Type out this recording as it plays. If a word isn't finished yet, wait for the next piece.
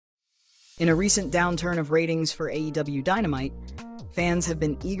In a recent downturn of ratings for AEW Dynamite, fans have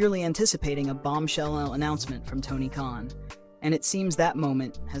been eagerly anticipating a bombshell announcement from Tony Khan, and it seems that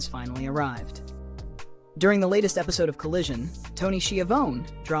moment has finally arrived. During the latest episode of Collision, Tony Schiavone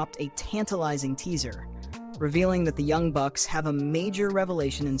dropped a tantalizing teaser, revealing that the Young Bucks have a major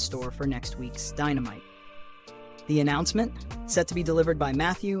revelation in store for next week's Dynamite. The announcement, set to be delivered by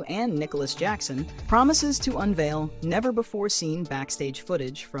Matthew and Nicholas Jackson, promises to unveil never-before-seen backstage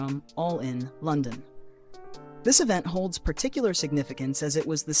footage from All In London. This event holds particular significance as it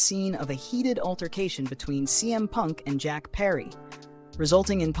was the scene of a heated altercation between CM Punk and Jack Perry,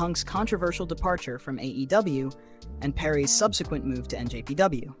 resulting in Punk's controversial departure from AEW and Perry's subsequent move to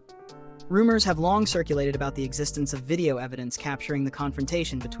NJPW. Rumors have long circulated about the existence of video evidence capturing the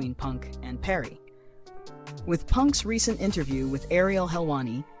confrontation between Punk and Perry. With Punk's recent interview with Ariel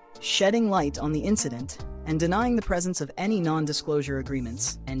Helwani shedding light on the incident and denying the presence of any non-disclosure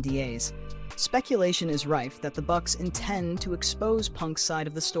agreements, NDAs, speculation is rife that the Bucks intend to expose Punk's side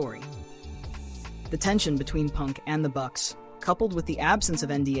of the story. The tension between Punk and the Bucks, coupled with the absence of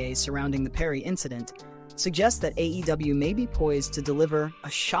NDAs surrounding the Perry incident, suggests that AEW may be poised to deliver a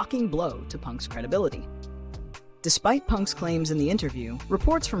shocking blow to Punk's credibility. Despite Punk's claims in the interview,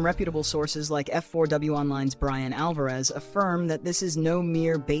 reports from reputable sources like F4W Online's Brian Alvarez affirm that this is no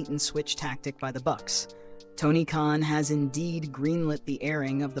mere bait-and-switch tactic by the Bucks. Tony Khan has indeed greenlit the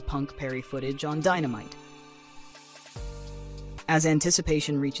airing of the Punk-Perry footage on Dynamite. As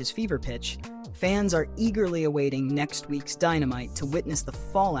anticipation reaches fever pitch, fans are eagerly awaiting next week's Dynamite to witness the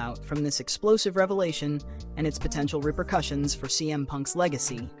fallout from this explosive revelation and its potential repercussions for CM Punk's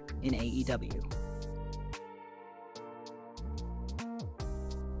legacy in AEW.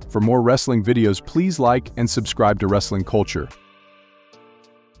 For more wrestling videos, please like and subscribe to Wrestling Culture.